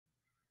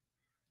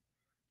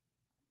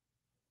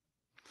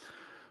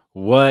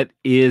What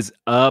is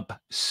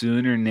up,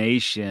 Sooner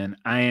Nation?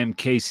 I am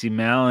Casey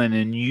Mallon,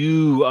 and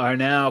you are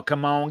now,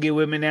 come on, get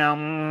with me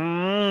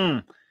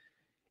now,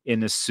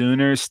 in the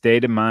Sooner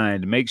state of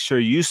mind. Make sure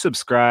you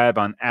subscribe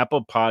on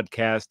Apple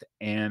Podcast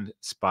and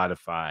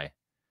Spotify.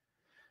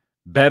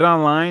 Bet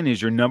Online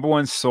is your number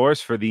one source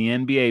for the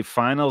NBA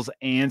Finals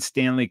and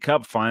Stanley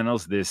Cup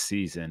Finals this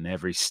season.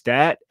 Every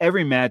stat,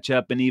 every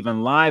matchup, and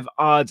even live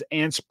odds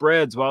and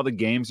spreads while the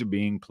games are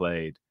being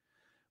played.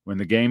 When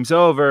the game's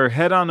over,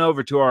 head on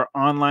over to our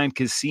online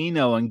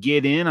casino and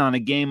get in on a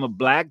game of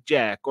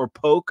blackjack or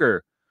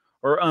poker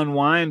or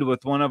unwind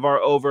with one of our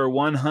over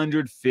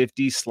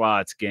 150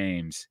 slots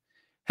games.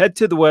 Head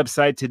to the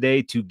website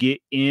today to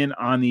get in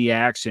on the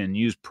action.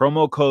 Use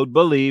promo code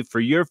BELIEVE for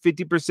your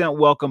 50%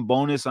 welcome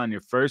bonus on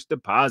your first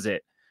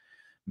deposit.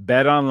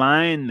 Bet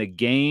online, the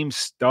game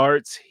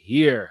starts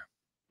here.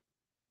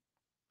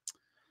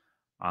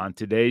 On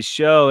today's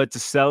show, it's a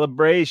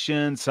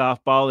celebration.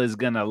 Softball is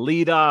going to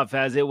lead off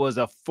as it was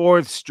a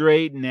fourth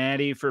straight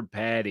natty for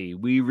Patty.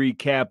 We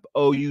recap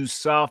OU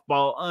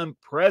softball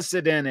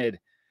unprecedented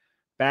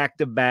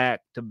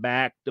back-to-back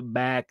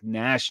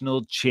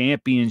national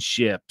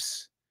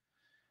championships.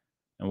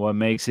 And what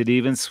makes it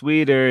even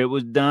sweeter, it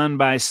was done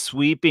by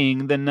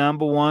sweeping the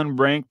number one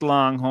ranked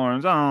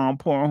Longhorns. Oh,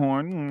 poor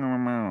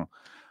horn.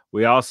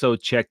 We also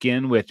check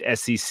in with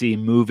SEC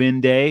Move-In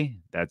Day.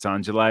 That's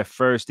on July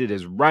 1st. It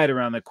is right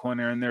around the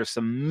corner, and there's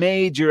some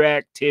major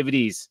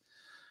activities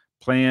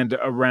planned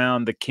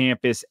around the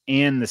campus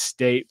and the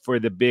state for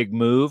the big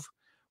move.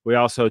 We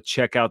also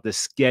check out the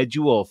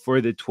schedule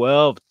for the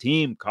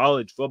 12-team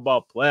college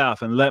football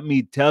playoff, and let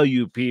me tell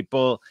you,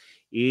 people,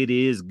 it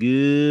is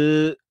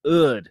good.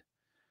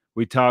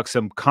 We talk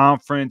some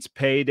conference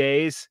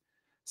paydays,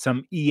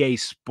 some EA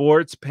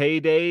Sports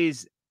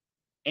paydays,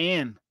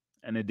 and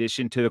in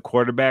addition to the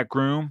quarterback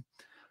room,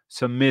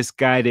 some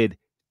misguided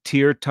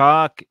tier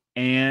talk,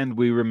 and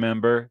we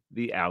remember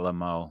the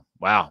Alamo.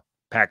 Wow,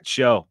 packed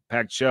show.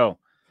 Let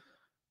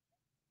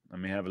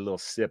me have a little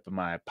sip of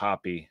my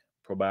Poppy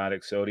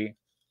probiotic soda.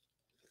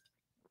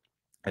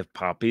 If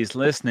Poppy's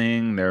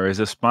listening, there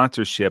is a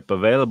sponsorship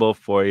available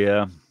for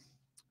you.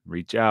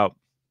 Reach out.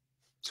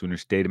 Sooner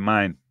State of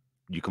Mind.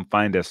 You can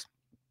find us.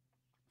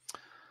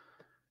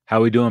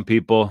 How we doing,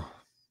 people?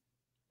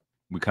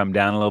 We come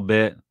down a little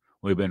bit.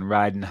 We've been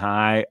riding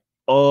high.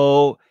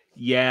 Oh,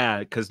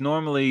 yeah, because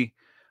normally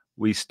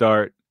we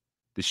start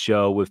the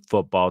show with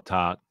football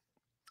talk.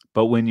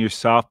 But when your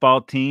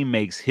softball team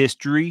makes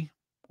history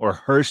or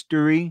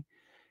herstory,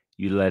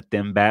 you let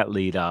them bat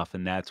leadoff,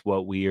 and that's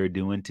what we are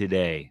doing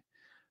today.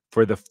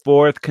 For the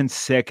fourth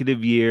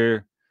consecutive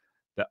year,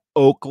 the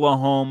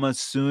Oklahoma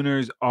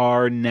Sooners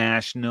are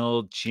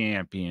national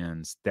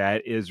champions.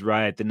 That is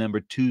right. The number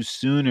 2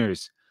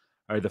 Sooners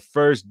are the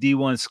first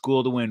D1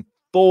 school to win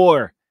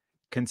 4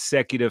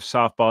 consecutive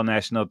softball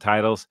national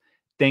titles,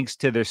 thanks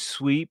to their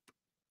sweep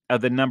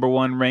of the number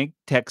 1 ranked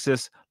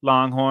Texas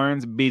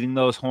Longhorns, beating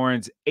those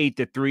Horns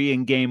 8-3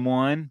 in game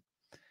 1,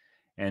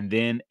 and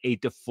then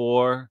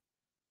 8-4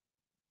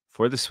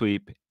 for the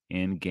sweep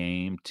in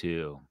game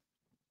 2.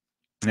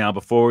 Now,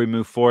 before we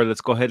move forward,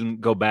 let's go ahead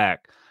and go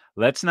back.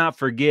 Let's not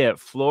forget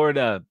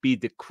Florida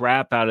beat the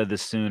crap out of the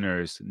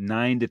Sooners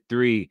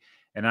 9-3.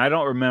 And I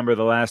don't remember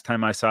the last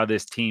time I saw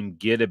this team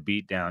get a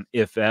beatdown,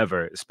 if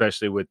ever,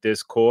 especially with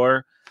this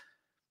core.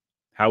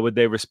 How would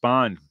they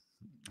respond?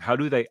 How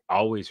do they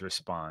always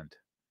respond?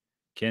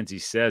 Kenzie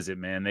says it,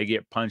 man. They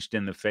get punched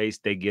in the face.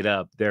 They get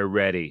up. They're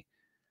ready.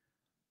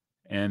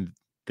 And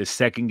the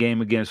second game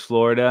against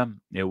Florida,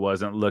 it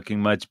wasn't looking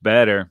much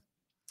better.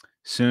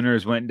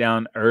 Sooners went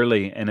down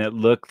early, and it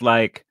looked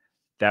like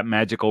that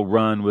magical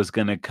run was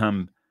going to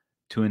come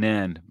to an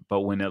end. But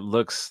when it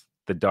looks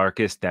the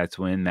darkest, that's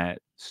when that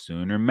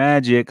Sooner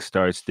magic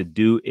starts to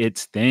do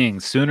its thing.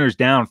 Sooners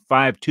down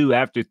 5-2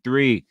 after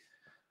 3.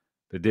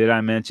 But did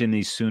I mention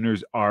these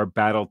Sooners are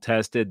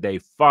battle-tested? They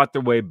fought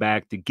their way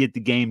back to get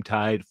the game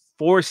tied,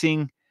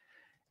 forcing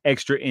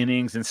extra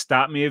innings. And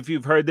stop me if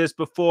you've heard this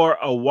before,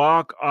 a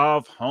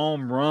walk-off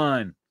home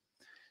run.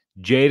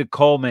 Jada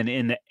Coleman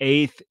in the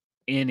 8th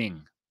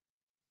inning.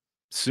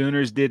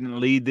 Sooners didn't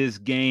lead this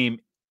game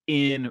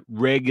in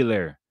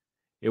regular.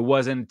 It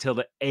wasn't until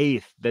the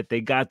 8th that they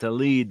got the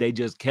lead. They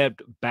just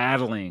kept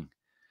battling.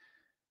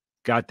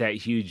 Got that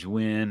huge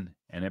win,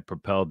 and it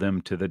propelled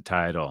them to the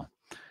title.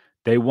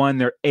 They won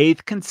their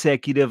 8th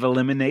consecutive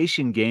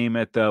elimination game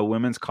at the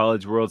Women's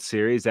College World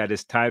Series. That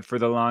is tied for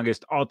the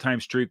longest all-time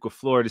streak with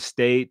Florida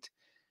State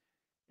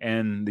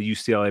and the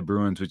UCLA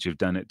Bruins, which have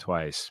done it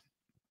twice.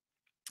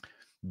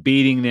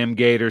 Beating them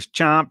Gators,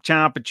 chomp,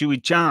 chomp, a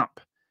chewy chomp,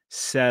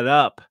 set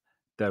up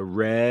the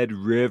Red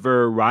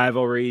River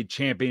Rivalry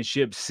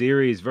Championship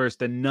Series versus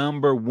the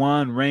number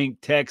 1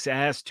 ranked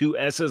Texas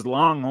 2S's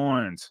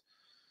Longhorns.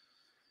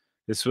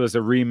 This was a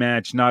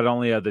rematch not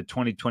only of the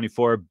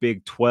 2024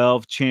 Big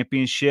 12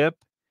 Championship,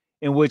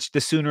 in which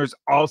the Sooners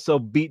also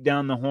beat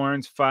down the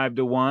Horns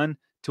 5-1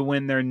 to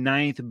win their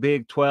 9th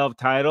Big 12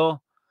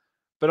 title,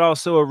 but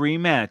also a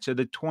rematch of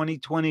the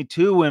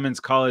 2022 Women's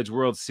College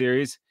World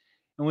Series,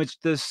 in which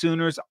the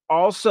Sooners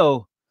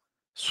also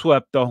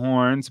swept the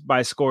Horns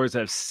by scores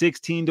of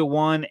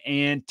 16-1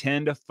 and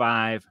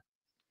 10-5.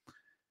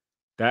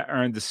 That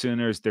earned the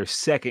Sooners their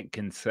second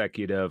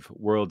consecutive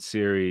World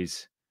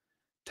Series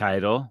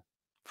title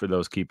for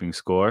those keeping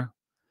score.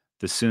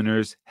 The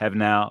Sooners have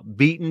now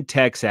beaten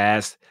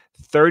Texas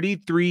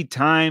 33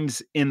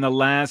 times in the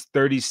last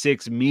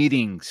 36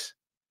 meetings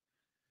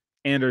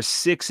and are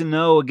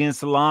 6-0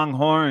 against the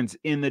Longhorns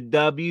in the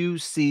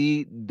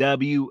WCWS.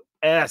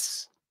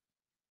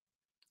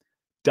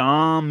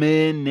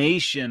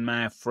 Domination,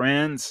 my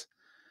friends.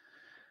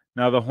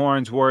 Now, the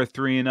Horns were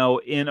 3-0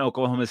 in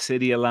Oklahoma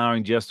City,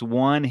 allowing just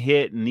one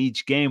hit in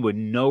each game with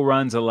no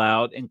runs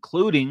allowed,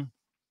 including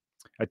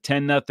a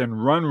 10-0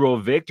 run rule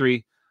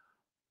victory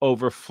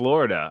over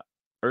Florida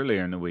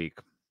earlier in the week.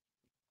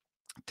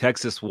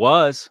 Texas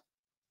was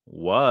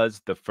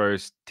the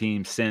first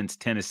team since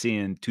Tennessee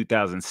in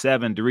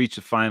 2007 to reach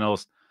the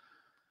finals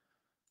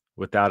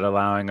without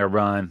allowing a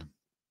run.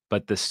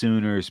 But the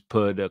Sooners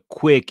put a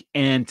quick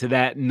end to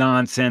that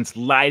nonsense,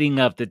 lighting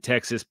up the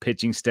Texas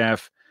pitching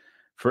staff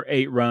for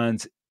 8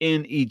 runs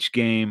in each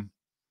game,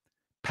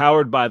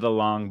 powered by the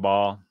long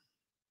ball.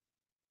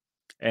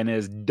 And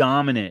as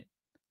dominant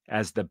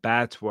as the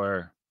bats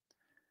were,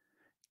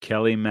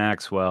 Kelly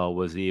Maxwell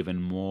was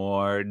even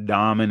more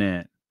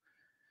dominant.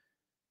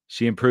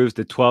 She improves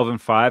to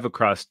 12-5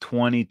 across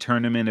 20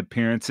 tournament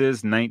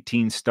appearances,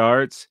 19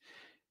 starts.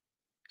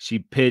 She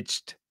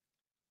pitched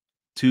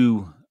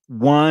to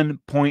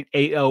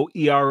 1.80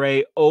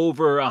 ERA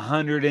over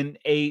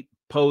 108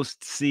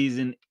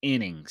 postseason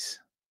innings.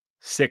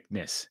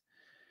 Sickness.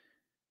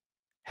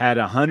 Had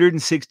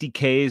 160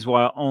 Ks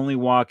while only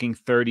walking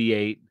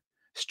 38,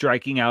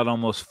 striking out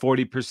almost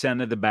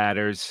 40% of the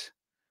batters,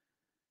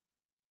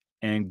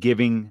 and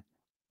giving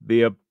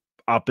the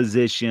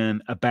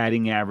opposition a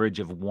batting average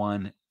of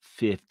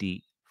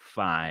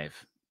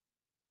 155.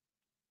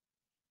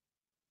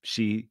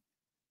 She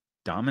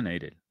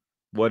dominated.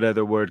 What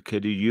other word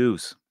could you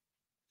use?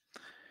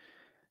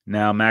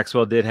 Now,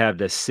 Maxwell did have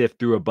to sift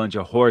through a bunch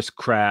of horse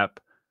crap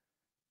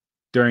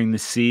during the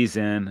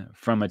season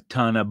from a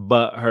ton of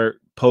butthurt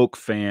Polk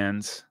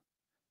fans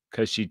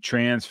because she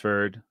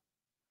transferred.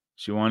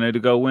 She wanted to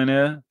go win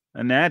a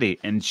Natty,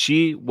 and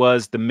she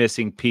was the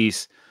missing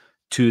piece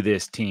to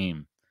this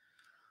team.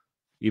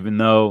 Even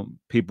though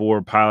people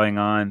were piling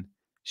on,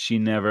 she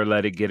never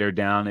let it get her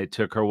down. It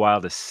took her a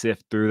while to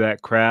sift through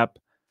that crap.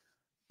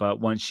 But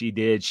once she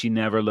did, she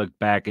never looked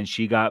back, and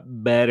she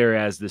got better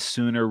as the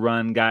Sooner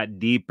run got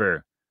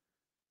deeper,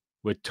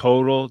 with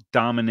total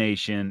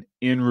domination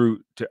en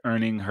route to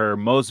earning her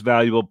most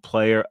valuable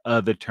player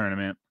of the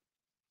tournament.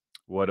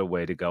 What a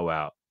way to go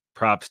out.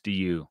 Props to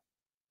you.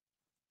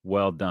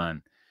 Well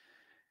done.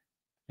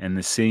 And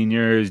the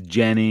seniors,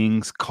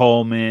 Jennings,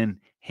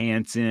 Coleman,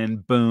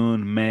 Hanson,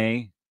 Boone,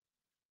 May,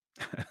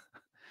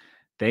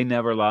 they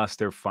never lost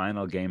their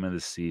final game of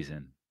the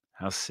season.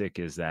 How sick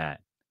is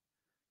that?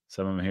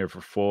 Some of them here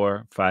for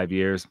 4, 5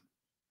 years.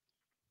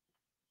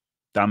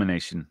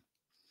 Domination.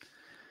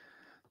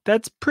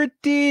 That's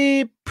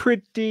pretty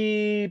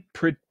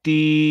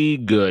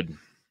good.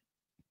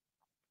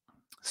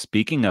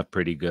 Speaking of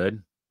pretty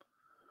good,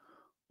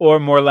 or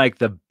more like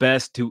the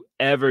best to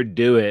ever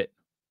do it,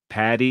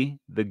 Patty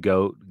the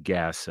Goat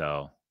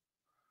Gasso.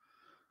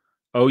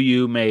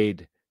 OU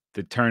made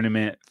the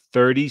tournament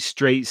 30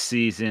 straight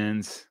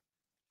seasons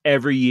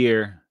every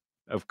year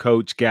of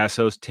Coach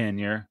Gasso's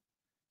tenure,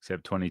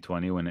 except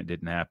 2020 when it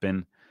didn't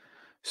happen.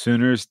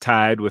 Sooners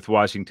tied with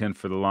Washington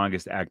for the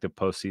longest active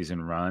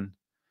postseason run.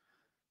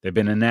 They've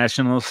been a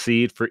national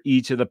seed for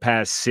each of the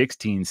past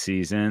 16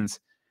 seasons,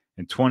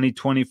 and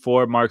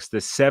 2024 marks the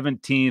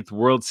 17th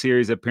World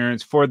Series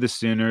appearance for the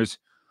Sooners,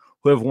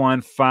 who have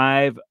won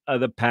 5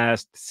 of the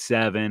past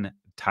 7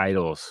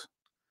 titles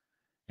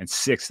and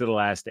 6 of the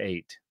last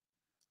 8.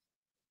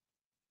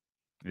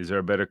 Is there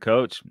a better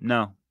coach?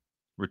 No.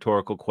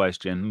 Rhetorical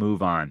question.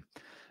 Move on.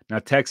 Now,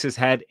 Texas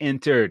had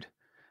entered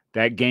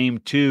that game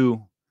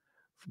 2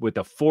 with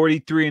a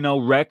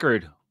 43-0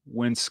 record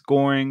when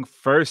scoring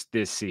first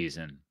this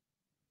season.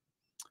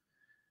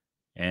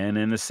 And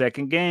in the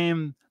second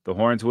game, the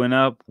Horns went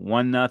up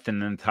 1-0 in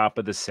the top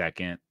of the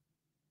second.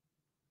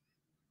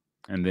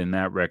 And then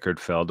that record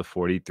fell to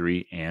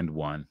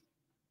 43-1.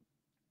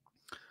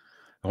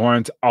 The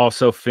Horns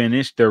also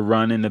finished their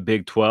run in the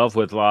Big 12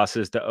 with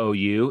losses to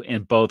OU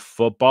in both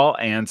football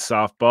and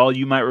softball.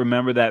 You might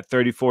remember that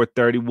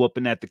 34-30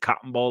 whooping at the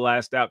Cotton Bowl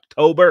last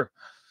October.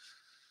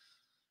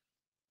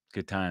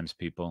 Good times,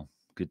 people.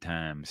 Good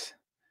times.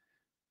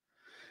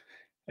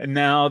 And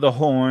now the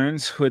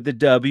Horns with the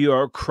W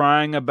are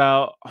crying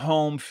about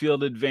home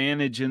field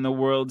advantage in the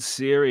World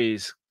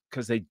Series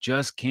because they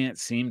just can't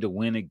seem to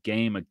win a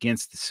game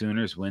against the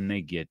Sooners when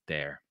they get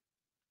there.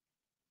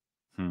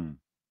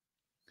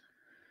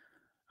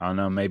 I don't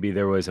know, maybe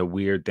there was a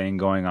weird thing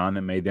going on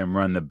that made them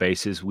run the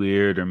bases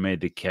weird or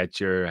made the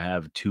catcher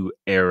have 2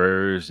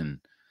 errors and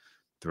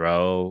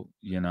throw,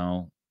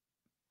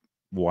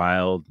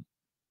 wild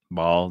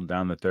ball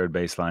down the third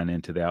baseline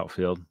into the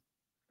outfield.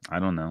 I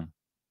don't know.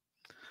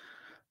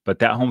 But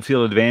that home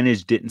field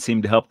advantage didn't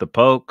seem to help the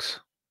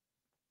Pokes.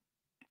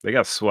 They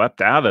got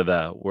swept out of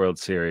the World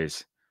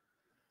Series.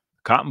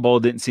 Cotton Bowl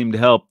didn't seem to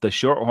help the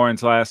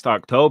Shorthorns last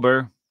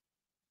October.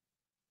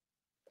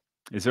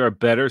 Is there a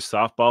better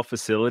softball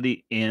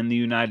facility in the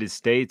United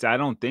States? I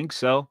don't think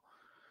so.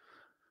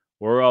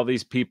 Where were all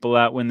these people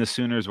at when the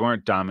Sooners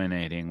weren't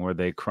dominating? Were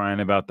they crying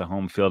about the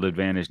home field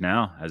advantage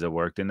now? Has it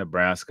worked in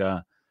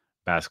Nebraska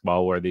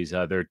basketball where these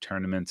other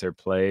tournaments are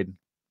played?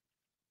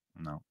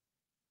 No.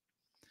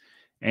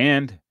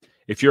 And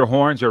if your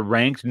Horns are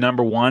ranked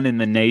number 1 in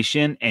the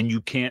nation and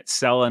you can't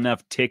sell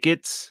enough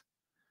tickets,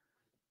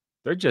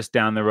 they're just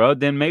down the road,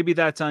 then maybe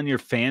that's on your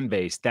fan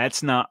base.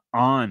 That's not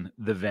on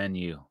the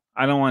venue.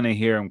 I don't want to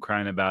hear them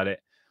crying about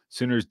it.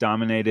 Sooners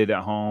dominated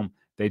at home.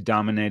 They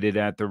dominated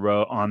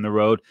on the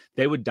road.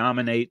 They would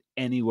dominate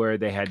anywhere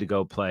they had to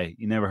go play.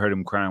 You never heard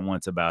them crying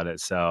once about it.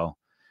 So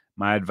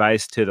my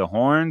advice to the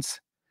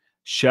Horns,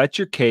 shut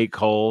your cake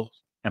hole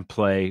and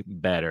play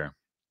better.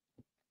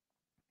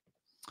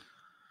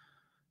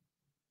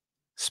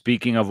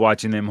 Speaking of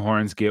watching them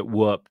Horns get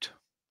whooped,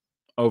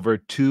 over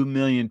 2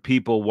 million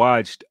people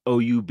watched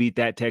OU beat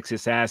that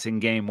Texas ass in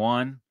game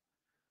 1.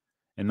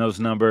 And those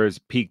numbers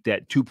peaked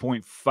at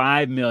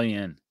 2.5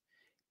 million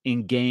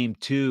in game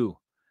 2,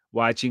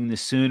 watching the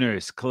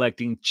Sooners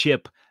collecting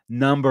chip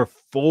number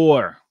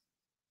 4.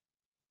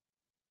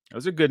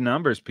 Those are good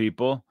numbers,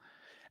 people.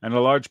 And a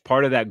large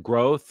part of that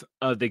growth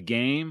of the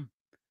game,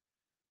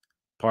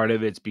 part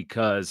of it's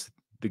because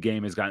the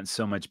game has gotten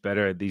so much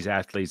better. These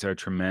athletes are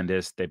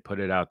tremendous. They put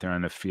it out there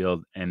on the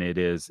field, and it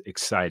is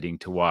exciting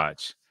to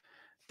watch.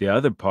 The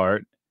other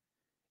part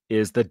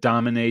is the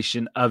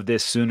domination of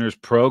this Sooners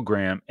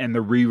program and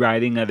the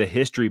rewriting of the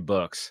history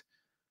books.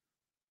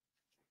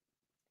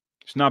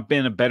 There's not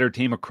been a better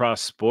team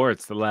across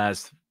sports the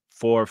last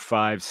 4,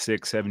 5,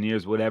 6, 7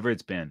 years, whatever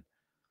it's been.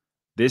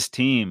 This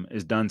team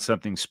has done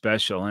something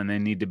special, and they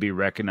need to be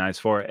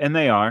recognized for it, and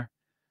they are.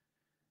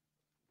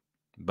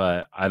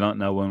 But I don't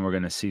know when we're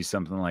going to see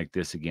something like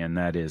this again.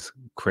 That is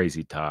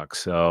crazy talk.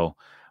 So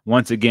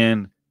once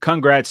again,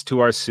 congrats to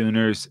our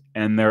Sooners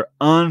and their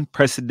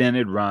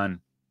unprecedented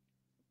run.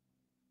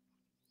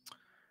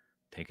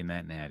 Taking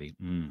that natty.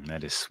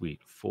 That is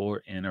sweet.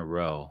 4 in a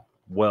row.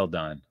 Well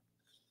done.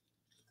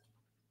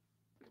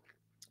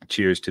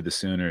 Cheers to the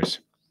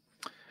Sooners.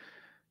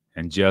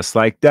 And just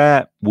like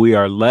that, we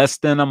are less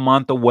than a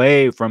month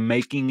away from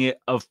making it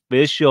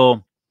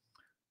official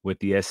with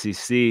the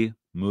SEC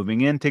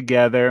moving in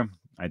together.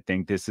 I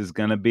think this is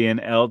going to be an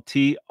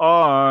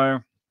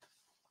LTR.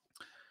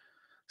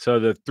 So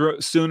the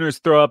Sooners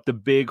throw up the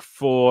big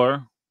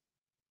 4,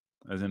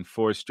 as in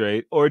 4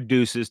 straight, or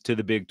deuces to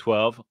the Big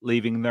 12,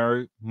 leaving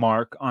their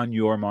mark on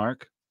your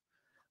mark,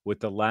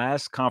 with the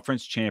last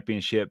conference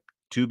championship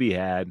to be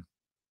had.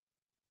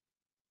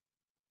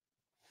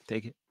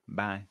 Take it.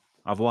 Bye.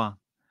 Au revoir.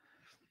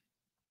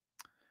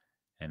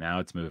 And now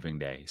it's moving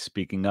day.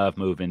 Speaking of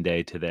moving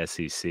day to the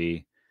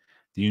SEC,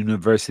 the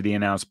university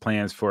announced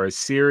plans for a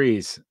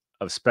series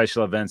of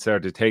special events that are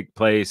to take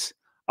place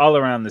all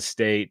around the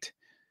state.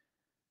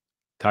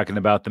 Talking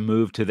about the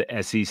move to the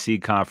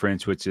SEC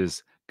conference, which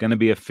is going to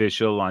be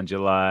official on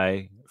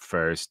July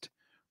 1st.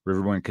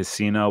 Riverwind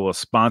Casino will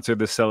sponsor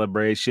the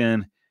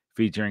celebration,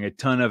 featuring a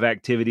ton of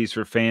activities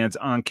for fans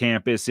on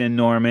campus in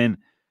Norman,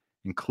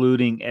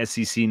 including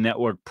SEC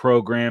network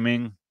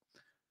programming,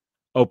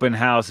 open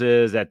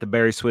houses at the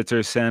Barry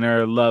Switzer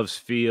Center, Loves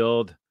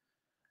Field,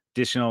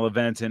 additional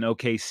events in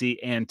OKC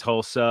and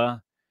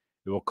Tulsa.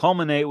 It will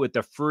culminate with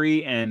a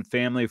free and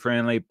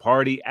family-friendly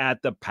party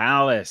at the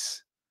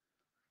Palace.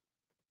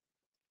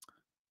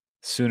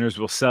 Sooners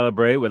will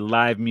celebrate with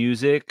live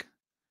music.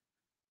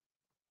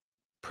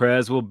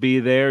 Prez will be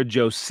there,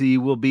 Joe C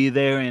will be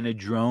there, and a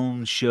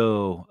drone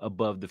show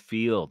above the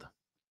field.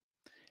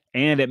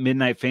 And at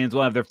midnight, fans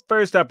will have their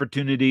first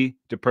opportunity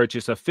to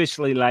purchase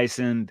officially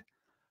licensed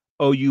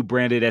OU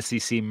branded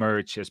SEC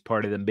merch as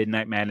part of the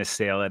Midnight Madness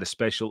sale at a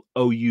special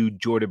OU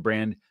Georgia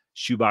brand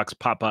shoebox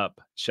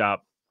pop-up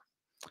shop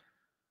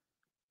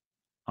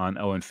on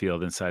Owen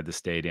Field inside the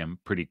stadium.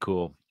 Pretty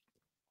cool.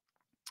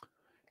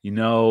 You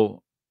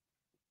know,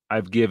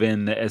 I've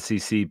given the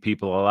SEC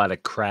people a lot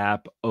of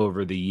crap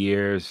over the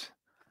years.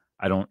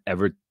 I don't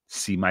ever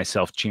see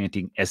myself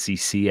chanting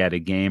SEC at a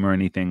game or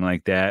anything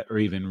like that, or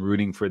even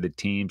rooting for the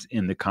teams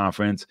in the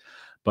conference.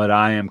 But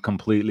I am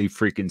completely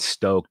freaking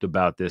stoked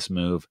about this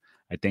move.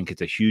 I think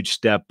it's a huge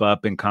step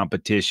up in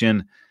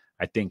competition.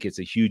 I think it's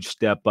a huge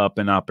step up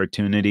in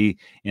opportunity.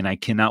 And I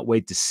cannot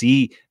wait to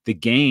see the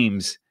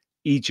games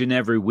each and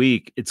every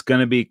week. It's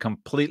going to be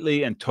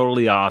completely and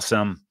totally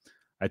awesome.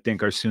 I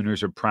think our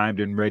Sooners are primed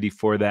and ready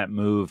for that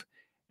move.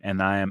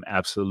 And I am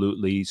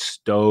absolutely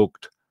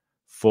stoked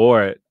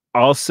for it.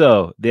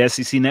 Also, the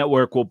SEC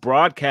Network will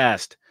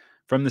broadcast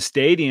from the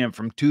stadium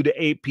from 2 to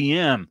 8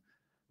 p.m.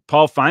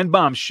 Paul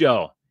Feinbaum's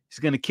show. He's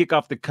going to kick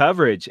off the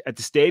coverage at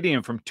the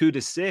stadium from 2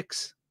 to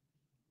 6.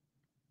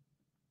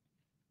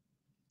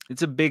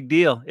 It's a big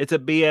deal. It's a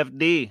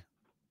BFD.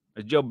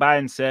 As Joe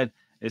Biden said,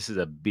 this is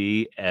a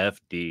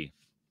BFD.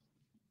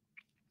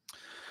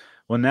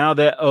 Well, now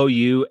that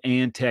OU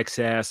and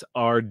Texas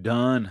are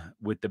done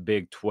with the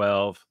Big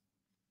 12,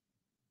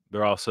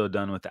 They're also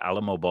done with the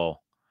Alamo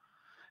Bowl.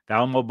 The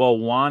Alamo Bowl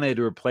wanted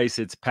to replace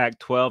its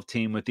Pac-12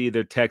 team with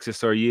either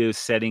Texas or U,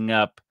 setting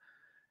up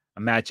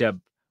a matchup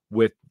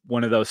with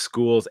one of those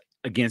schools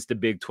against a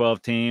Big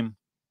 12 team,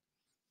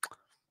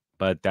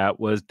 but that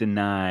was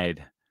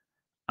denied.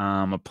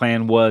 A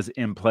plan was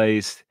in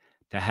place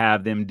to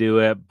have them do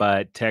it,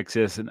 but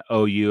Texas and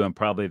OU and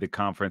probably the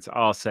conference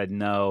all said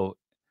no.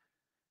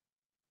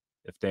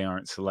 If they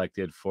aren't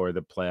selected for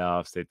the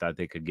playoffs, they thought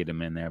they could get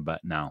them in there,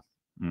 but no.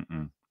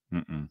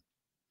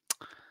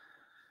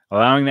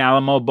 Allowing the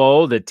Alamo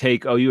Bowl to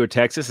take OU or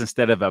Texas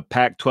instead of a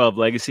Pac-12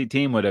 legacy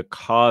team would have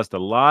caused a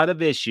lot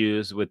of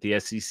issues with the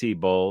SEC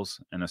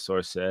bowls, and a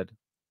source said,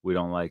 "We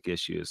don't like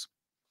issues."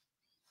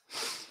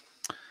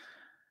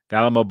 The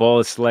Alamo Bowl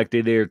has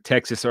selected either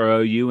Texas or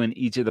OU in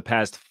each of the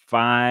past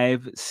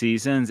 5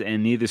 seasons,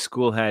 and neither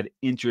school had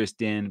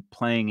interest in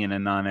playing in a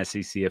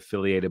non-SEC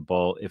affiliated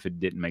bowl if it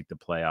didn't make the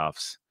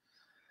playoffs.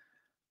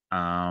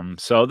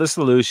 So the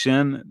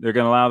solution, they're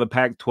going to allow the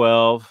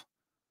Pac-12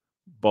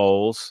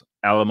 bowls,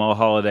 Alamo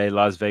Holiday,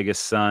 Las Vegas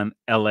Sun,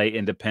 LA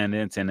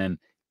Independence, and an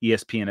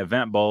ESPN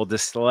Event Bowl to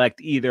select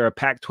either a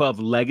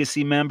Pac-12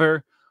 legacy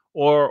member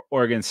or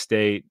Oregon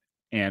State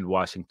and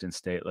Washington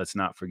State. Let's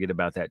not forget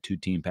about that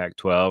 2-team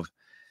Pac-12.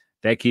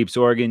 That keeps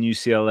Oregon,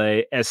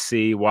 UCLA,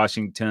 SC,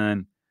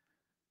 Washington,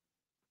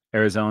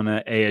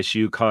 Arizona,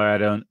 ASU,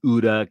 Colorado, and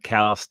UTA,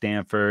 Cal,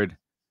 Stanford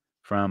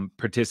from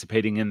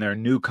participating in their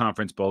new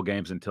conference bowl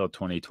games until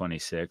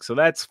 2026. So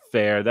that's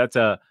fair. That's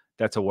a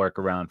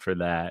workaround for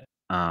that.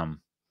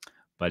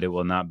 But it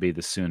will not be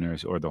the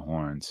Sooners or the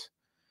Horns.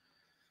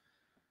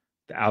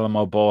 The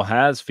Alamo Bowl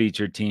has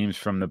featured teams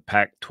from the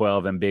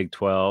Pac-12 and Big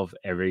 12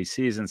 every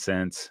season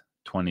since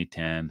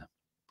 2010.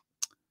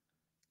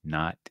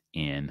 Not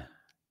in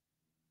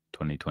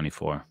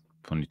 2024,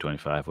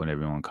 2025,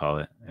 whatever you want to call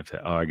it.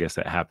 I guess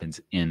that happens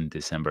in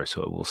December,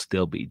 so it will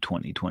still be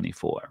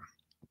 2024.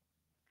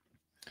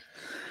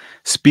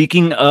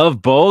 Speaking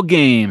of bowl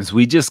games,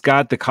 we just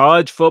got the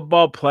college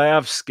football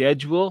playoff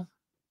schedule,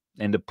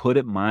 and to put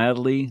it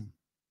mildly,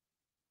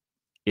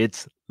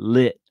 it's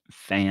lit,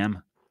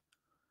 fam.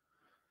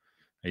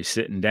 Are you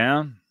sitting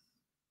down?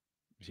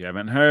 If you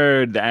haven't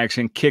heard, the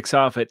action kicks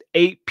off at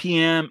 8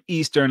 p.m.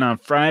 Eastern on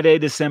Friday,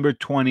 December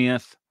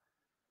 20th,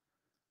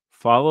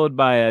 followed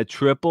by a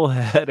triple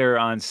header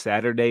on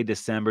Saturday,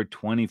 December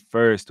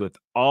 21st, with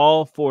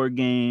all 4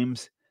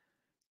 games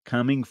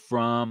coming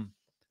from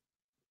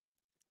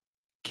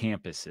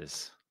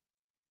campuses.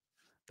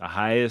 The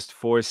highest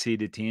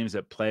 4-seeded teams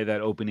that play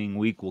that opening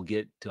week will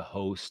get to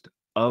host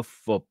a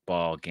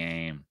football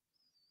game.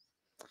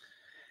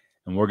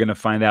 And we're going to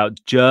find out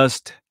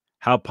just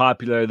how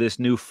popular this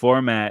new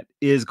format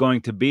is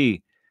going to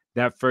be.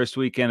 That first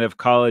weekend of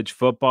college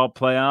football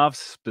playoffs,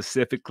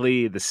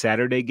 specifically the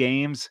Saturday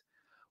games,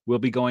 will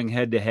be going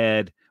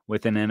head-to-head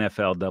with an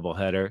NFL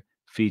doubleheader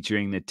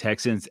featuring the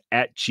Texans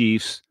at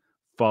Chiefs,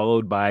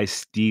 followed by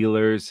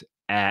Steelers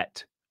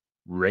at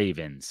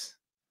Ravens.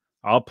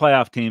 All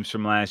playoff teams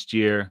from last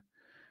year.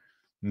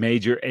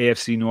 Major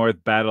AFC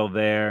North battle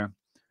there.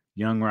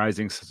 Young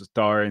rising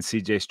star and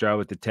C.J. Stroud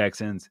with the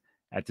Texans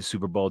at the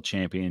Super Bowl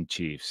champion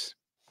Chiefs.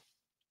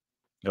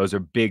 Those are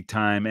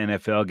big-time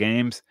NFL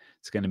games.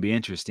 It's going to be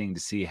interesting to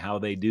see how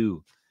they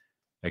do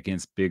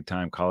against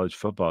big-time college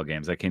football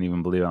games. I can't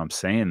even believe I'm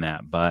saying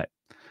that, but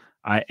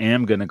I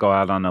am going to go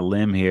out on a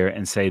limb here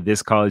and say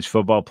this college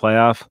football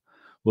playoff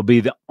will be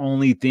the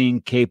only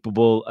thing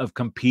capable of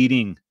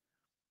competing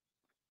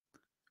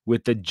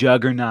with the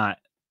juggernaut,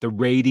 the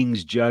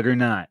ratings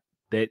juggernaut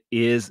that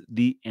is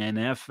the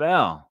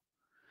NFL.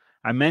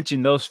 I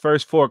mentioned those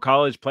first 4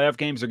 college playoff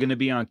games are going to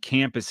be on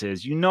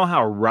campuses. You know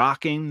how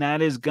rocking that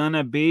is going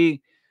to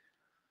be?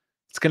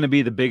 It's going to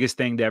be the biggest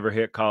thing to ever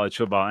hit college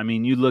football. I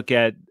mean, you look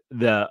at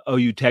the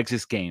OU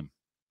Texas game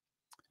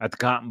at the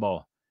Cotton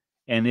Bowl,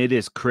 and it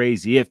is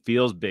crazy. It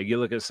feels big. You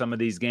look at some of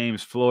these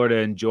games, Florida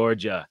and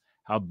Georgia,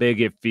 how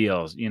big it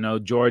feels. You know,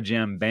 Georgia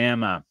and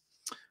Bama,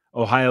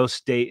 Ohio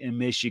State and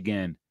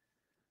Michigan.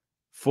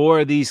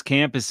 4 of these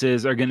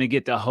campuses are going to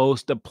get to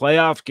host a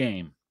playoff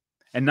game.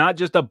 And not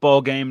just a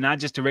bowl game, not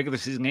just a regular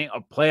season game,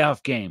 a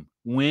playoff game.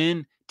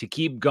 Win to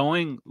keep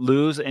going,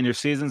 lose, and your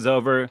season's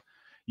over.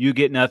 You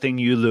get nothing,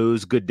 you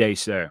lose. Good day,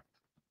 sir.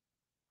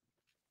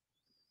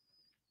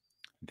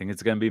 I think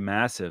it's going to be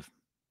massive.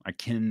 I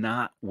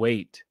cannot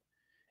wait.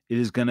 It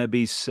is going to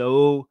be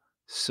so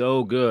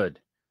good.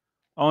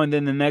 Oh, and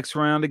then the next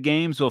round of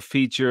games will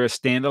feature a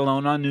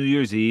standalone on New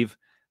Year's Eve,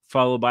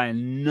 followed by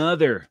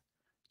another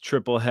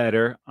triple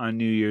header on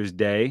New Year's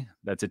Day.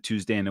 That's a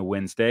Tuesday and a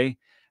Wednesday.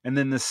 And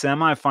then the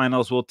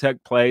semifinals will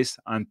take place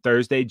on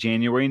Thursday,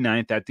 January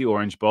 9th at the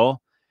Orange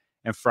Bowl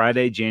and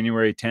Friday,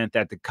 January 10th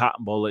at the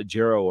Cotton Bowl at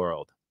Giro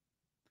World.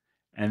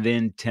 And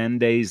then 10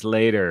 days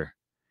later,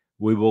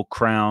 we will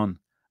crown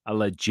a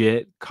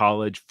legit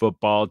college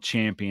football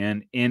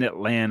champion in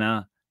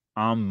Atlanta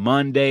on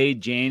Monday,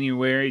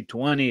 January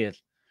 20th.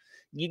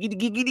 Giggity,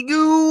 giggity,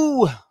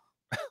 goo!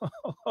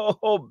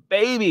 Oh,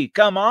 baby,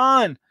 come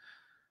on.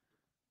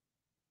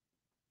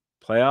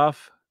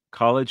 Playoff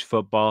college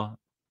football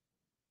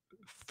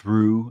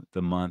through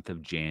the month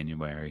of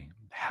January.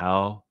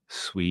 How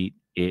sweet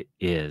it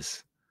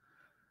is.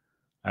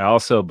 I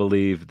also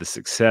believe the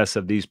success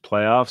of these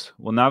playoffs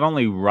will not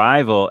only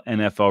rival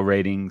NFL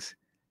ratings,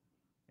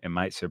 it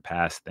might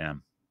surpass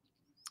them.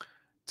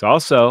 It's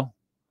also,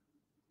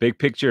 big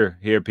picture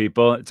here,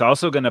 people, it's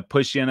also going to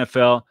push the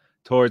NFL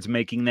towards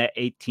making that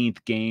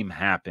 18th game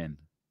happen.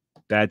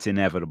 That's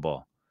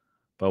inevitable.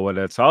 But what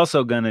it's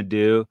also going to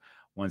do,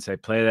 once they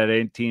play that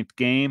 18th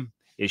game,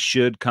 it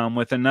should come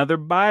with another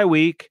bye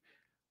week,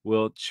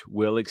 which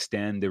will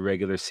extend the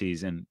regular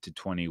season to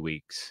 20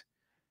 weeks,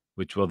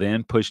 which will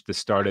then push the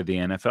start of the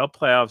NFL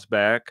playoffs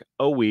back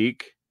a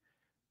week,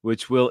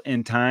 which will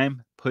in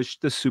time push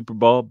the Super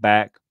Bowl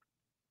back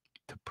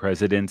to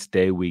President's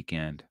Day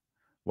weekend.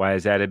 Why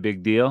is that a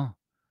big deal?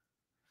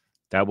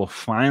 That will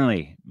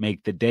finally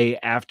make the day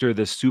after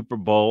the Super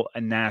Bowl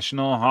a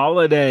national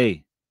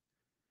holiday,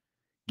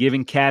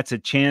 giving cats a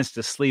chance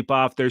to sleep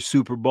off their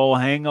Super Bowl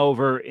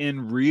hangover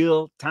in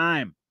real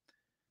time.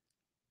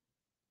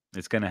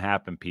 It's going to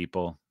happen,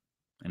 people,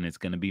 and it's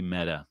going to be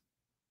meta.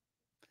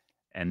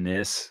 And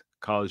this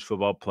college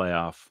football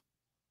playoff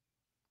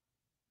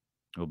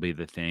will be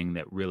the thing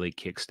that really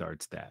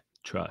kickstarts that.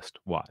 Trust,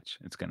 watch,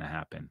 it's going to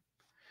happen.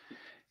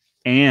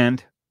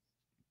 And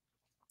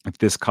if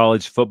this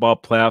college football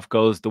playoff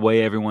goes the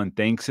way everyone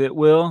thinks it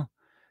will,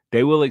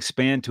 they will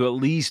expand to at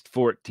least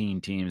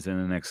 14 teams in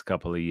the next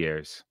couple of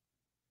years.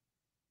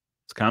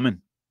 It's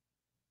coming.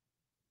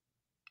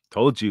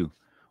 Told you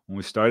when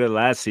we started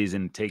last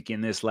season,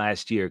 taking this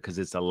last year, because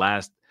it's the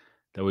last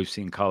that we've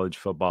seen college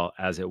football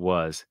as it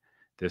was.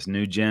 This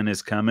new gen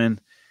is coming,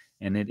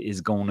 and it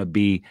is going to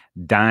be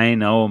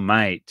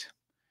dynamite.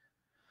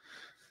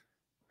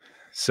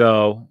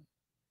 So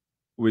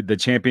with the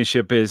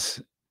championship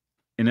is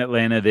in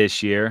Atlanta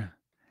this year.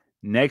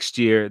 Next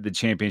year, the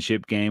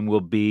championship game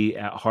will be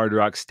at Hard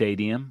Rock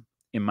Stadium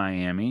in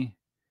Miami.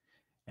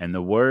 And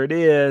the word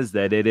is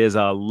that it is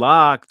a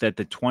lock that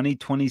the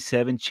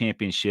 2027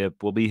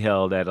 championship will be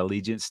held at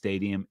Allegiant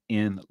Stadium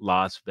in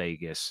Las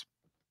Vegas.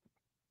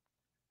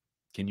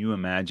 Can you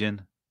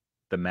imagine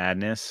the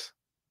madness?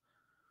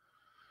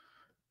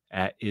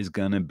 That is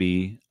going to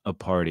be a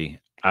party.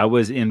 I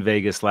was in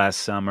Vegas last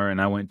summer, and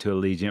I went to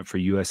Allegiant for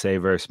USA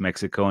versus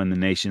Mexico in the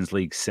Nations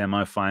League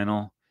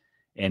semifinal,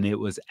 and it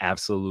was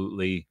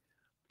absolutely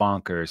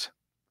bonkers.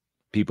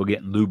 People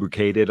getting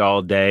lubricated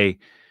all day.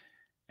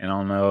 And I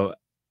don't know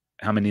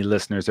how many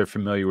listeners are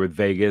familiar with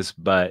Vegas,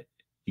 but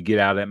you get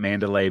out at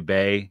Mandalay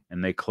Bay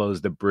and they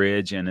close the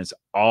bridge, and it's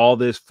all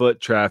this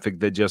foot traffic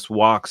that just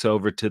walks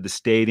over to the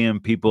stadium.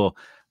 People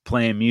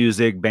playing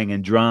music,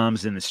 banging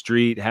drums in the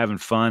street, having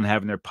fun,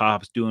 having their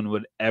pops, doing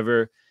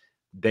whatever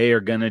they are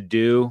going to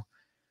do.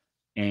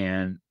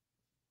 And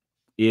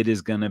it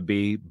is going to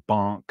be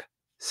Bonk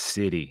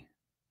City.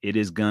 It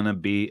is going to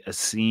be a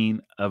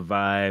scene, a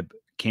vibe.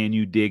 Can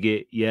you dig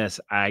it? Yes,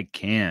 I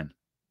can.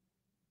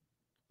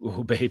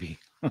 Oh, baby.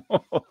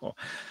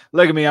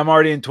 Look at me. I'm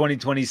already in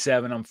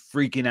 2027. I'm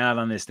freaking out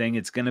on this thing.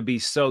 It's going to be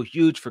so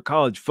huge for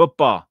college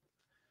football.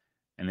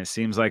 And it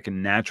seems like a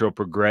natural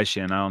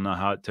progression. I don't know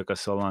how it took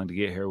us so long to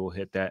get here. We'll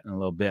hit that in a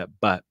little bit,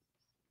 but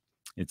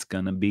it's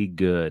going to be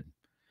good.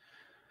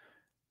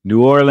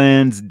 New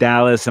Orleans,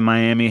 Dallas, and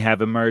Miami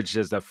have emerged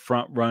as the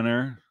front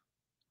runner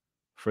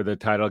for the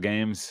title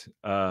games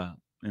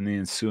in the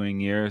ensuing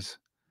years.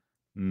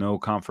 No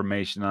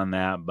confirmation on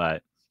that,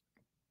 but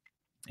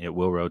it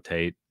will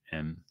rotate,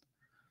 and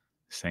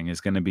this thing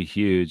is going to be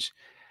huge.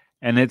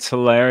 And it's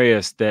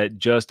hilarious that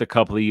just a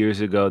couple of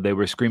years ago, they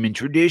were screaming,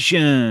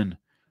 tradition.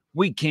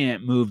 We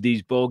can't move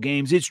these bowl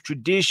games. It's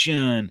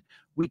tradition.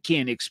 We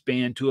can't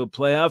expand to a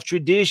playoff.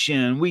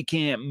 Tradition. We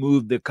can't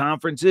move the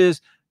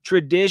conferences.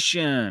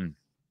 Tradition.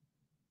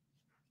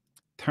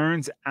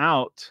 Turns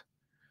out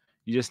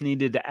you just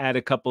needed to add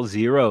a couple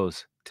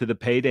zeros to the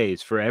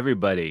paydays for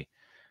everybody.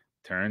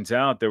 Turns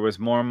out there was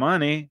more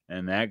money,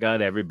 and that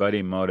got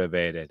everybody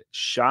motivated.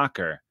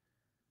 Shocker.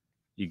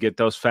 You get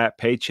those fat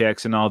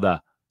paychecks, and all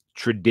the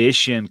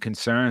tradition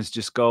concerns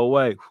just go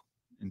away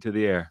into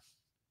the air.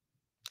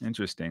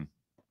 Interesting.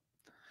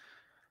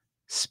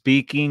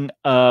 Speaking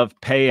of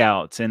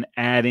payouts and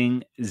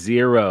adding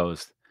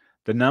zeros,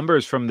 the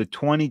numbers from the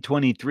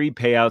 2023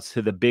 payouts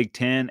to the Big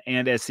Ten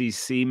and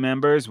SEC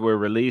members were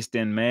released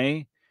in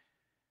May.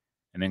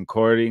 And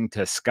according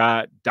to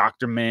Scott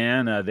Dr.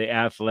 Mann, The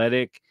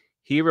Athletic,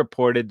 he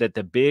reported that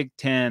the Big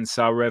Ten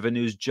saw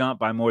revenues jump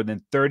by more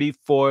than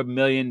 $34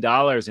 million in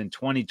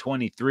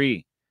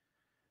 2023,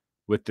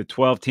 with the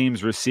 12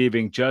 teams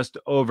receiving just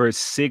over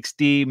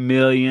 $60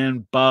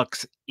 million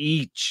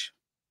each.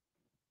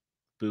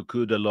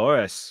 Buku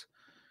Dolores.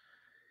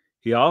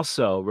 He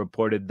also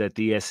reported that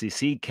the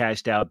SEC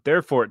cashed out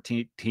their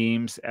 14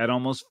 teams at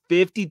almost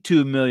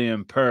 $52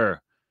 million per.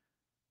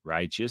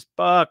 Righteous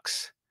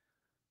bucks.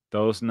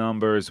 Those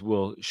numbers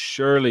will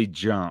surely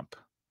jump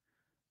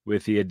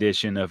with the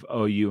addition of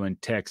OU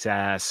and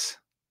Texas.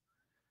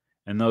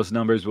 And those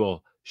numbers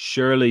will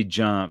surely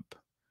jump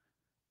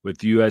with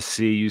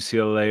USC,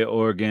 UCLA,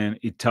 Oregon,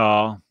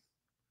 Utah.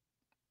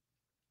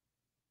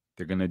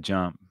 They're going to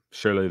jump.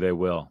 Surely they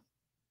will.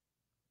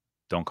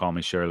 Don't call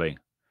me Shirley.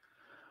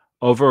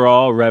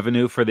 Overall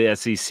revenue for the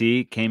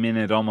SEC came in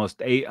at almost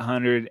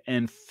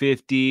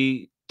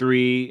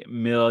 $853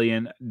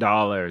 million,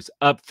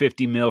 up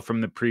 $50 million from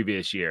the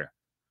previous year.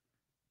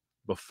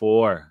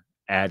 Before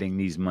adding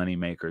these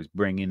moneymakers,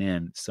 bringing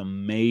in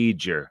some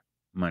major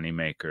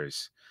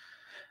moneymakers.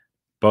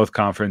 Both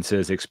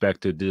conferences expect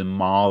to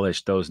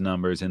demolish those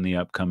numbers in the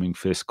upcoming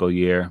fiscal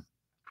year.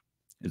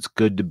 It's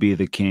good to be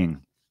the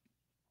king.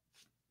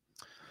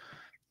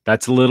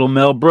 That's a little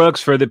Mel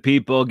Brooks for the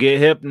people. Get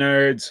hip,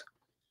 nerds.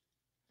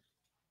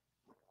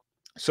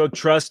 So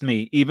trust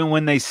me, even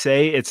when they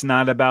say it's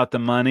not about the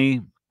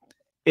money,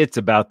 it's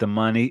about the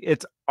money.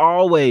 It's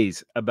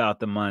always about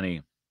the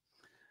money.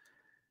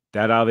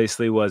 That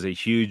obviously was a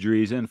huge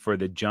reason for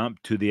the jump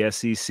to the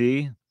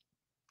SEC.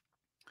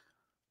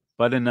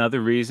 But another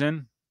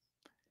reason,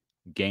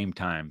 game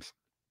times.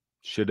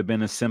 Should have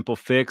been a simple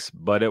fix,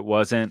 but it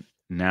wasn't.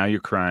 Now you're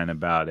crying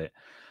about it.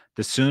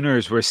 The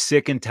Sooners were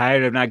sick and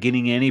tired of not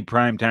getting any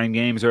primetime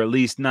games, or at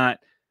least not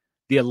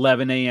the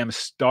 11 a.m.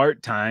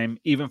 start time,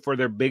 even for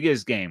their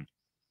biggest game.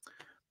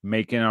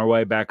 Making our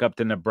way back up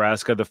to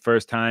Nebraska the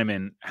first time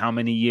in how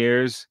many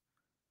years?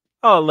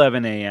 Oh,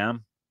 11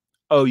 a.m.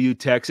 OU,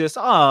 Texas.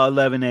 Oh,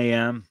 11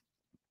 a.m.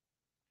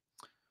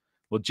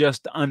 Well,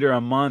 just under a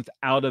month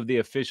out of the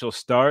official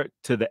start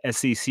to the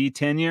SEC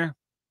tenure,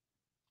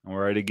 we're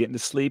already getting to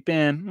sleep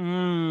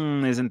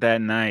in. Isn't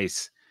that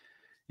nice?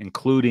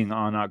 Including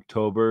on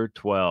October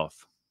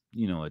 12th.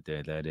 You know what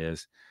day that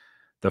is.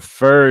 The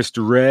first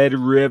Red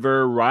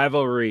River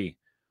rivalry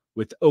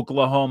with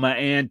Oklahoma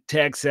and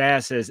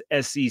Texas as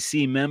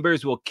SEC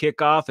members will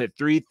kick off at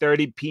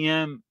 3:30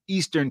 p.m.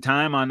 Eastern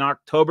Time on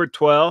October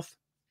 12th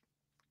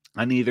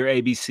on either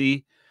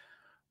ABC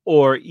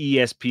or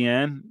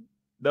ESPN.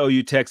 The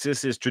OU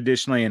Texas is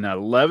traditionally an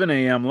 11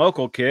 a.m.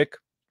 local kick.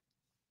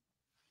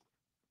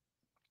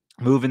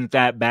 Moving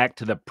that back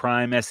to the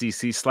prime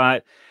SEC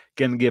slot,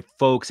 going to give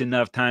folks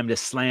enough time to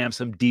slam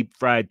some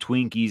deep-fried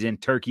Twinkies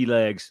and turkey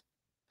legs.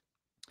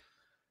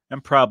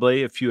 And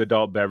probably a few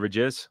adult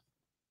beverages.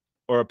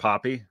 Or a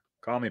Poppy.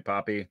 Call me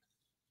Poppy.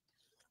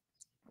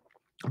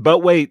 But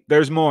wait,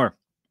 there's more.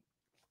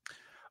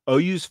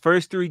 OU's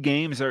first 3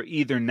 games are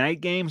either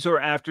night games or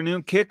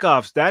afternoon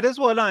kickoffs. That is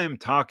what I am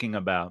talking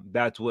about.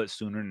 That's what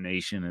Sooner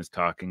Nation is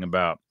talking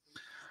about.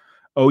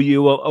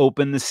 OU will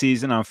open the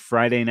season on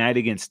Friday night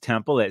against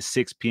Temple at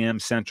 6 p.m.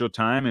 Central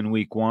Time in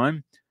Week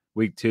 1.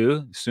 Week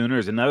 2,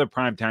 Sooners another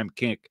primetime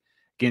kick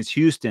against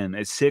Houston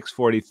at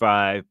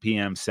 6:45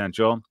 p.m.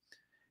 Central.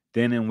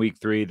 Then in Week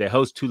 3, they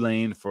host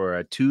Tulane for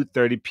a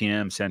 2:30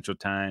 p.m. Central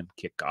Time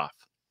kickoff.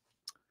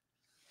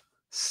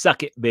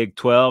 Suck it, Big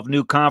 12.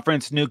 New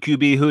conference, new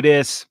QB. Who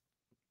dis?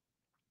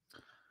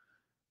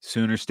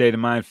 Sooner State of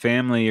Mind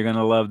family, you're going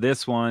to love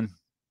this one.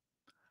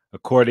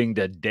 According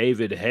to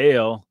David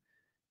Hale,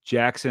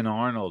 Jackson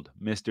Arnold,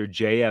 Mr.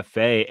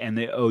 JFA, and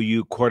the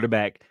OU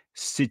quarterback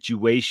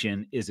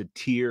situation is a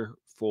tier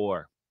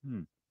 4.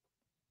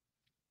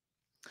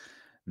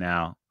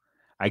 Now,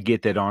 I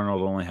get that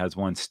Arnold only has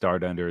 1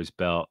 start under his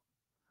belt,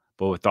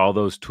 but with all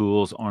those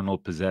tools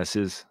Arnold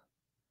possesses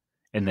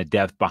and the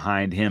depth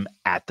behind him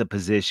at the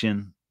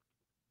position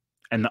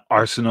and the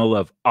arsenal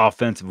of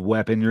offensive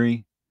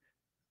weaponry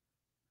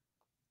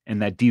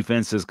and that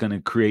defense is going to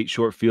create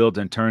short fields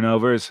and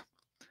turnovers,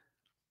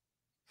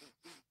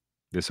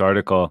 this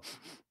article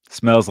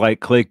smells like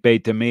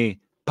clickbait to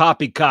me.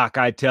 Poppycock,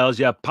 I tells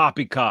ya,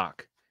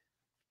 poppycock.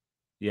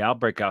 Yeah, I'll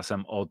break out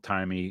some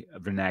old-timey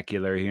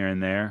vernacular here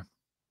and there.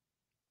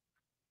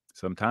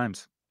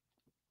 Sometimes.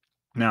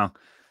 Now,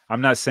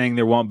 I'm not saying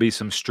there won't be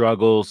some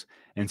struggles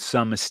and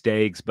some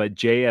mistakes, but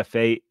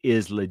JFA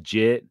is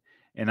legit,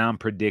 and I'm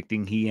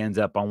predicting he ends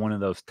up on one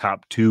of those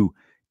top 2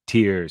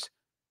 tiers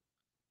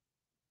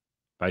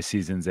by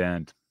season's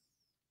end.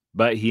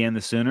 But he and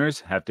the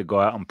Sooners have to go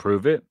out and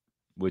prove it,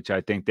 which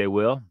I think they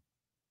will.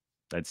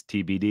 That's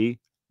TBD.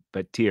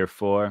 But tier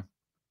 4,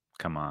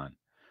 come on.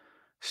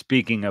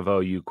 Speaking of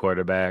OU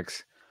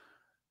quarterbacks,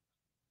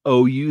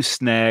 OU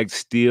snagged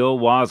Steele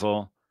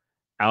Wazzle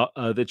out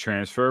of the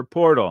transfer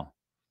portal.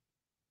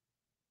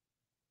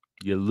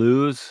 You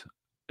lose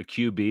a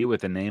QB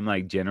with a name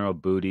like General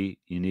Booty,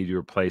 you need to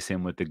replace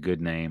him with a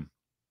good name.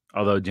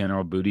 Although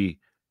General Booty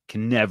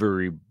can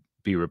never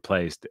be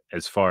replaced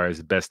as far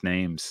as best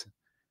names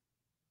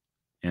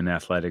in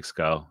athletics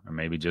go, or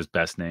maybe just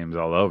best names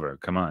all over.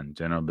 Come on,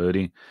 General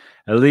Booty.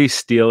 At least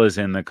Steele is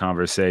in the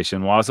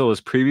conversation. Wazzle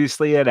was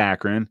previously at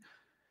Akron,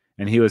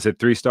 and he was a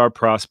 3-star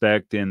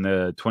prospect in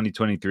the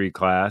 2023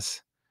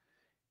 class.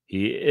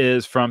 He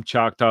is from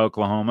Choctaw,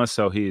 Oklahoma,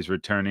 so he's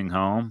returning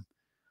home.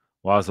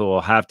 Wazzle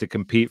will have to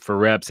compete for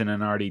reps in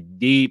an already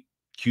deep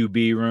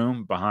QB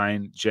room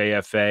behind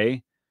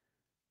JFA,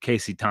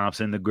 Casey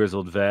Thompson, the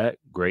grizzled vet,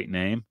 great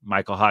name,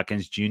 Michael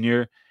Hawkins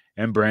Jr.,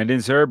 and Brandon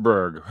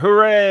Zerberg.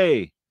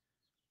 Hooray!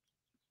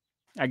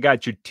 I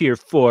got your tier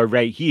 4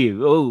 right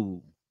here.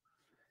 Oh.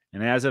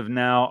 And as of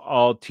now,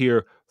 all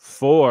tier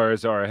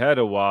 4s are ahead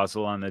of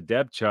Wazzle on the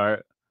depth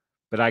chart,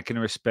 but I can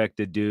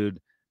respect a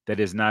dude that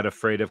is not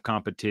afraid of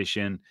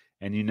competition,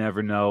 and you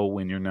never know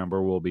when your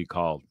number will be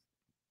called.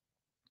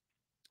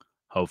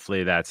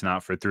 Hopefully that's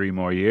not for 3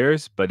 more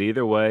years, but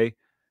either way,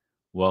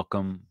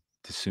 welcome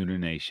to Sooner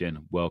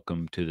Nation.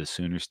 Welcome to the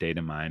Sooner State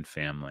of Mind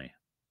family.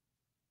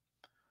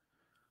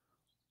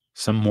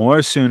 Some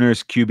more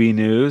Sooners QB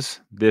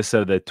news. This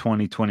of the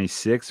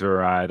 2026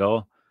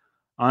 varietal.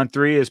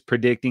 On3 is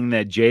predicting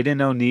that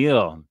Jaden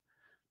O'Neal,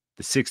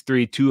 the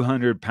 6'3",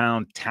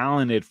 200-pound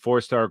talented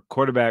four-star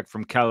quarterback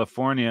from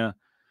California,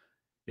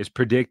 is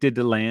predicted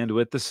to land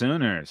with the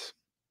Sooners.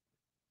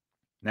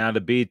 Now,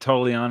 to be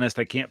totally honest,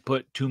 I can't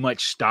put too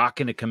much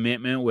stock in a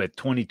commitment with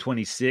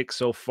 2026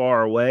 so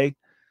far away,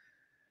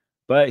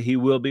 but he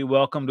will be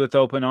welcomed with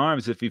open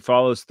arms if he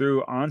follows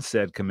through on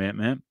said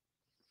commitment.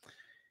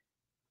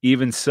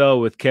 Even so,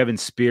 with Kevin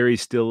Speary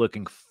still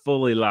looking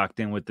fully locked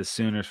in with the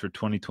Sooners for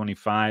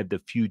 2025, the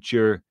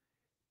future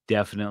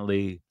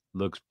definitely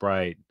looks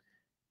bright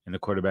in the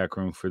quarterback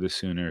room for the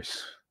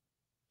Sooners.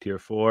 Tier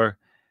 4,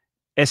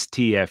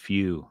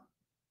 STFU.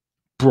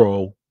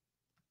 Bro.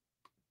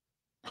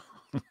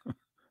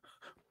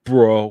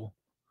 Bro.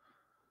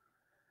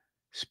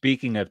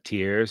 Speaking of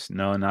tears,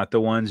 no, not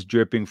the ones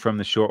dripping from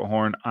the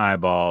shorthorn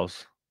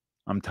eyeballs.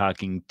 I'm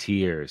talking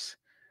tears.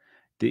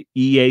 The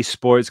EA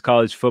Sports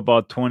College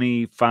Football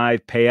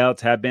 25 payouts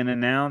have been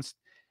announced.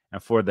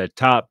 And for the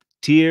top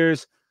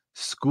tiers,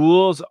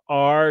 schools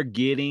are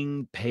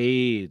getting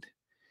paid.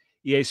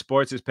 EA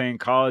Sports is paying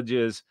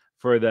colleges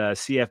for the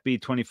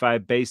CFB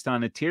 25 based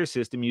on a tier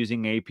system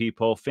using AP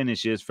poll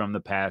finishes from the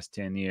past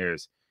 10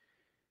 years.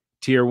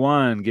 Tier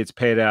 1 gets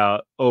paid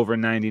out over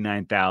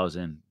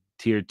 $99,000.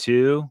 Tier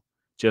 2,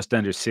 just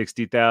under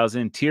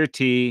 $60,000. Tier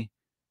T,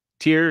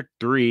 Tier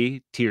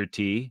 3, Tier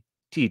T,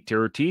 Tier,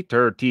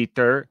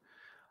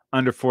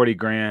 under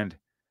 $40,000.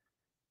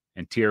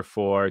 And Tier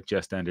 4,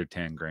 just under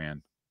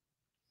 $10,000.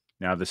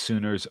 Now the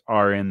Sooners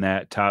are in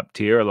that top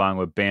tier along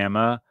with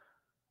Bama,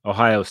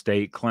 Ohio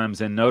State,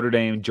 Clemson, Notre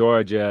Dame,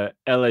 Georgia,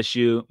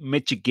 LSU,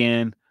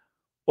 Michigan,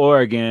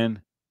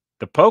 Oregon.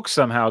 The Pokes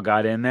somehow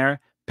got in there.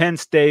 Penn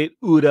State,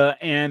 Utah,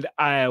 and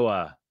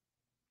Iowa.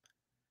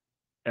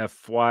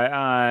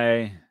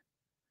 FYI,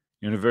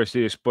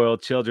 University of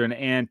Spoiled Children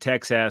and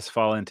Texas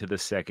fall into the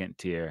second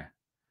tier.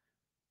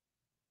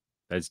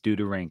 That's due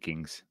to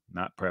rankings,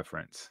 not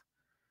preference.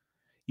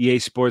 EA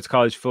Sports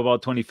College Football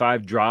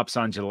 25 drops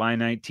on July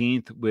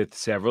 19th with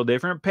several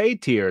different pay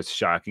tiers,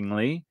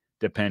 shockingly,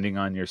 depending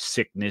on your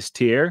sickness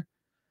tier.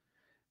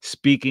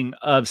 Speaking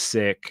of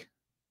sick,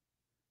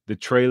 the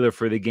trailer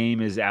for the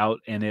game is out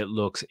and it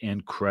looks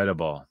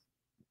incredible.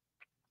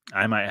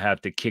 I might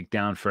have to kick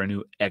down for a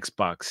new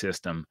Xbox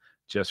system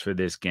just for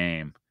this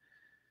game.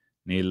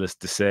 Needless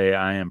to say,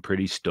 I am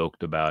pretty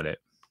stoked about it.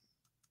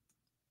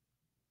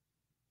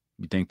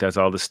 You think that's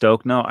all the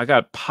stoke? No, I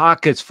got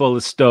pockets full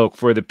of stoke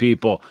for the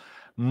people.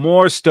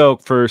 More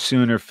stoke for a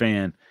Sooner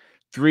fan.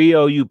 3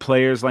 OU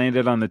players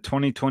landed on the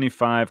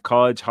 2025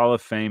 College Hall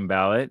of Fame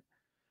ballot.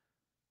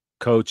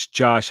 Coach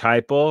Josh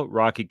Heupel,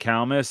 Rocky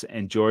Kalmus,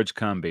 and George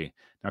Cumbie.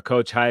 Now,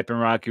 Coach Hype and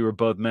Rocky were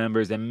both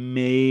members and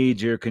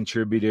major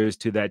contributors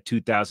to that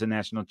 2000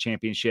 National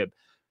Championship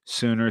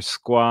Sooner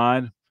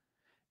squad.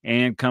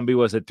 And Cumbie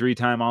was a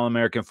 3-time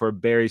All-American for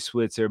Barry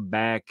Switzer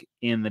back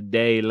in the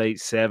day, late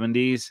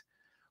 70s.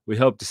 We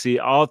hope to see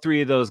all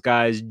 3 of those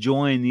guys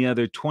join the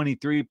other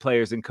 23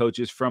 players and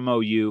coaches from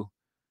OU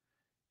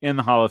in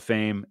the Hall of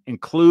Fame,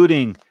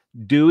 including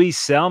Dewey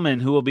Selman,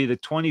 who will be the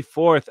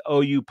 24th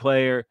OU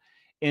player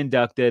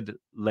inducted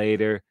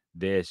later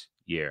this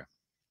year.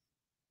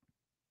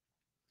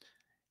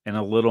 And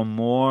a little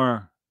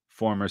more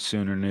former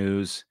Sooner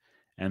news,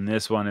 and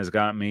this one has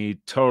got me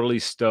totally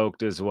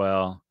stoked as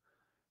well.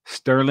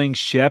 Sterling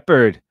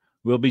Shepard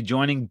will be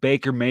joining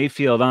Baker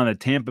Mayfield on the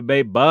Tampa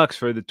Bay Bucks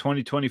for the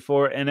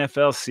 2024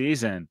 NFL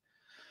season.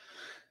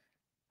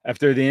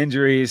 After the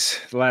injuries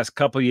the last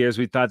couple of years,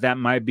 we thought that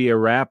might be a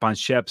wrap on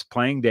Shep's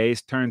playing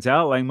days. Turns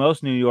out, like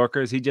most New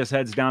Yorkers, he just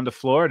heads down to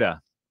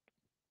Florida.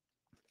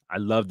 I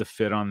love the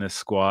fit on this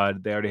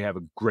squad. They already have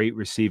a great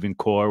receiving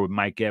core with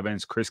Mike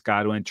Evans, Chris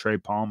Godwin, Trey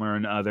Palmer,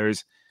 and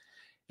others.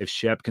 If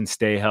Shep can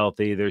stay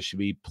healthy, there should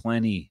be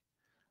plenty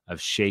of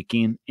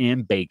shaking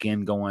and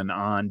bacon going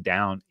on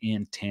down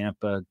in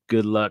Tampa.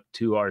 Good luck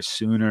to our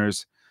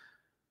Sooners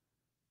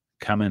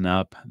coming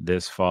up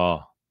this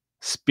fall.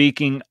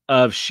 Speaking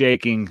of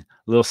shaking, a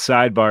little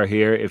sidebar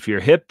here. If you're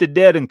hip to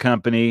Dead and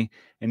Company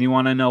and you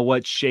want to know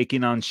what's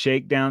shaking on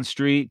Shakedown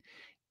Street,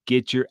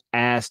 get your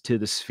ass to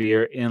the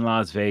Sphere in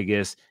Las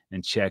Vegas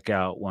and check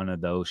out one of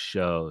those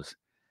shows.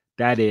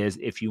 That is,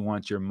 if you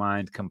want your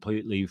mind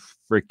completely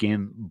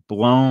freaking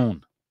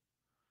blown.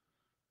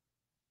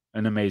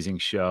 An amazing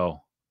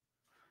show.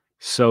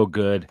 So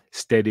good.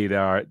 Steady the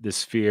art. The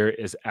Sphere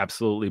is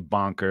absolutely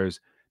bonkers.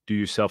 Do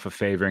yourself a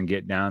favor and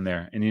get down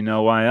there. And you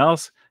know why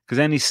else? Because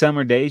any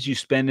summer days you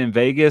spend in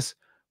Vegas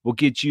will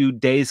get you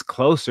days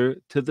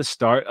closer to the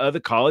start of the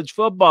college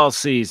football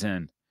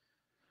season.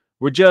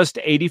 We're just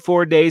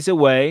 84 days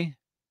away,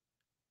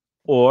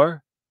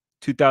 or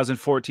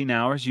 2014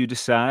 hours, you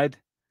decide,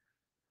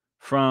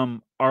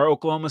 from our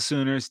Oklahoma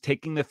Sooners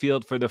taking the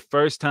field for the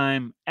first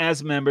time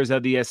as members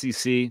of the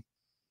SEC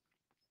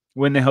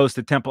when they host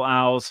the Temple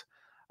Owls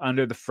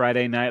under the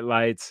Friday night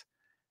lights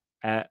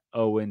at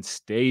Owen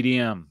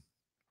Stadium.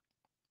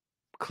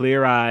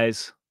 Clear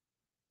eyes,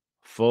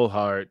 full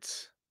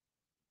hearts,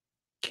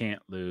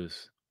 can't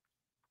lose.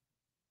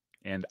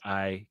 And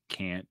I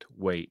can't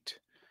wait.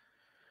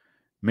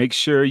 Make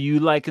sure you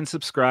like and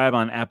subscribe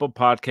on Apple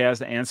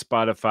Podcasts and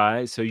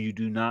Spotify so you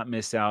do not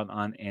miss out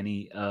on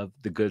any of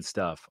the good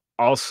stuff.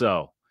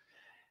 Also,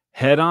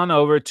 head on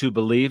over to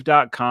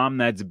Believe.com.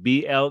 That's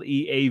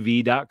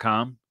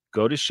BLEAV.com.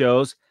 Go to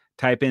shows,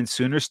 type in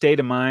Sooner State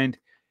of Mind.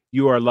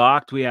 You are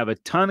locked. We have a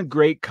ton of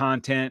great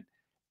content.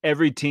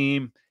 Every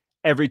team,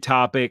 every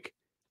topic,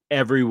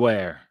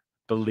 everywhere.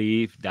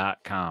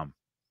 Believe.com.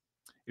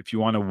 If you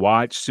want to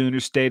watch Sooner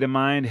State of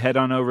Mind, head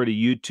on over to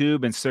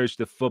YouTube and search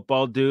the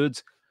Football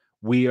Dudes.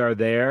 We are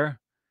there.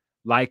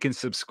 Like and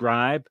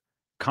subscribe.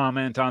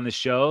 Comment on the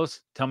shows.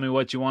 Tell me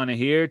what you want to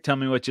hear. Tell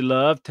me what you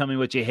love. Tell me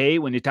what you hate.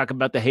 When you talk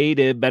about the hate,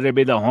 it better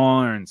be the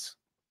horns.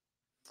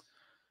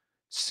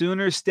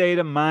 Sooner State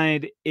of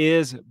Mind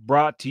is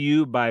brought to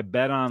you by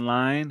Bet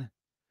Online.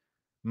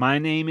 My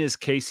name is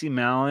Casey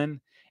Mallon,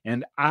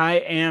 and I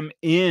am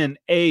in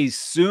a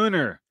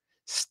Sooner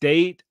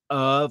state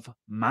of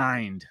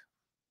mind.